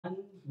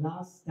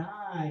last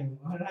time.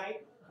 All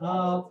right.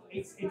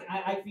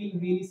 I feel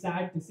really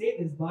sad to say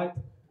this, but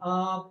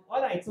all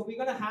right. So we're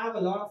gonna have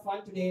a lot of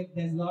fun today.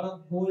 There's a lot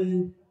of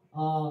golden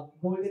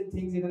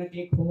things you're gonna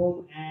take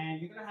home, and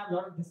we're gonna have a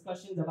lot of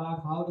discussions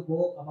about how to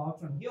go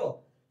about from here.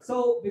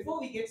 So before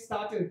we get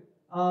started,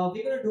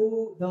 we're gonna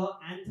do the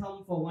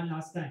anthem for one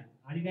last time.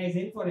 Are you guys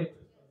in for it?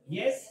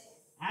 Yes.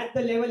 At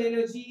the level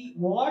energy,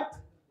 what?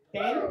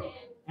 10.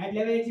 At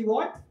level energy,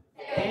 what?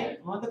 10.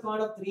 On the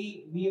count of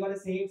 3, we are gonna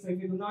say it. So if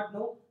you do not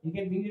know, you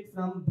can read it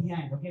from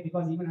behind, okay?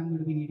 Because even I'm going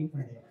to be reading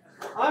from there.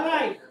 All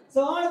right.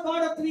 So on the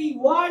count of 3,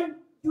 1,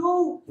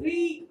 2,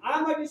 3.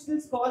 I'm a digital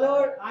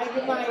scholar. I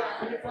give my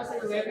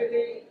 100% to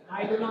everything.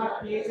 I do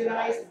not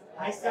plagiarize.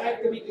 I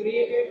strive to be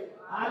creative.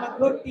 I'm a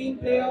good team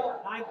player.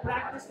 I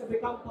practice to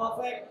become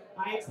perfect.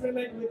 I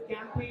experiment with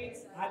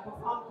campaigns. I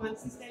perform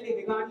consistently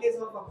regardless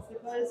of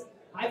obstacles.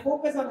 I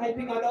focus on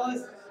helping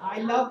others.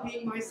 I love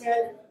being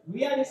myself.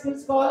 We are digital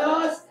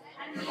scholars.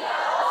 And we are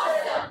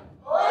awesome.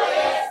 Oh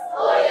yes,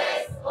 oh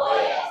yes, oh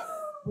yes.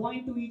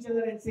 Point to each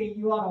other and say,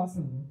 you are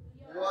awesome.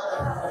 You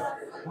are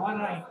awesome. All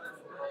right.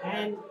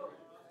 And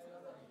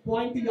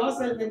point to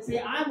yourself and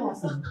say, I'm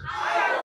awesome.